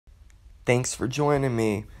Thanks for joining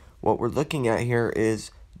me. What we're looking at here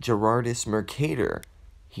is Gerardus Mercator.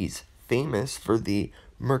 He's famous for the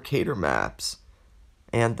Mercator maps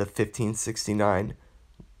and the 1569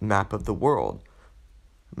 map of the world.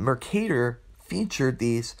 Mercator featured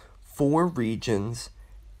these 4 regions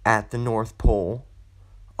at the North Pole,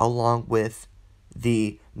 along with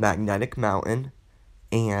the Magnetic Mountain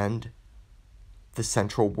and the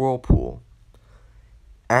Central Whirlpool.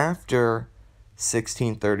 After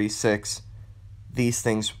 1636, these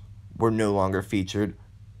things were no longer featured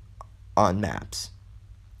on maps.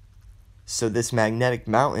 So this Magnetic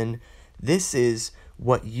Mountain, this is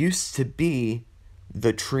what used to be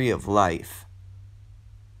the Tree of Life.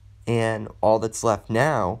 And all that's left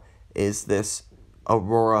now is this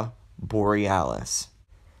Aurora Borealis.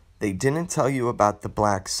 They didn't tell you about the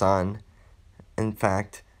black sun. In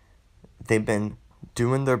fact, they've been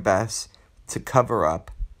doing their best to cover up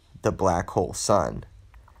the black hole sun.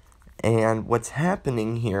 And what's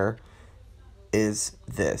happening here is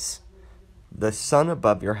this. The sun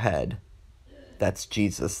above your head, that's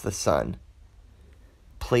Jesus the sun,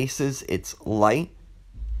 places its light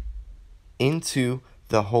into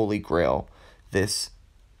the Holy Grail, this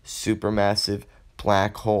supermassive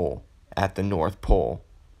black hole at the North Pole.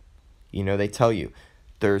 You know, they tell you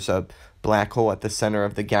there's a black hole at the center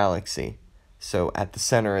of the galaxy. So at the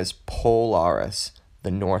center is Polaris,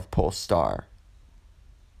 the North Pole star.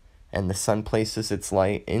 And the sun places its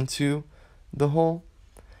light into the hole.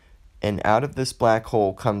 And out of this black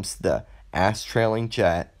hole comes the ass-trailing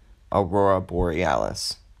jet, Aurora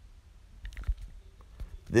Borealis.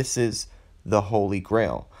 This is the Holy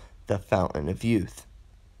Grail, the fountain of youth.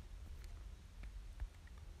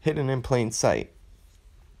 Hidden in plain sight.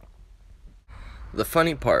 The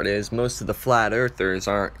funny part is most of the flat earthers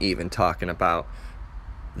aren't even talking about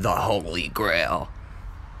the Holy Grail.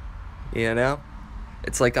 You know?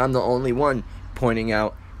 It's like I'm the only one pointing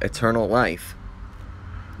out eternal life,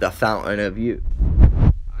 the fountain of youth.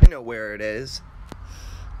 I know where it is.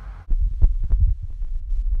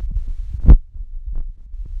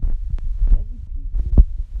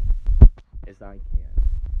 As I can.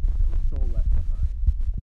 No soul left behind.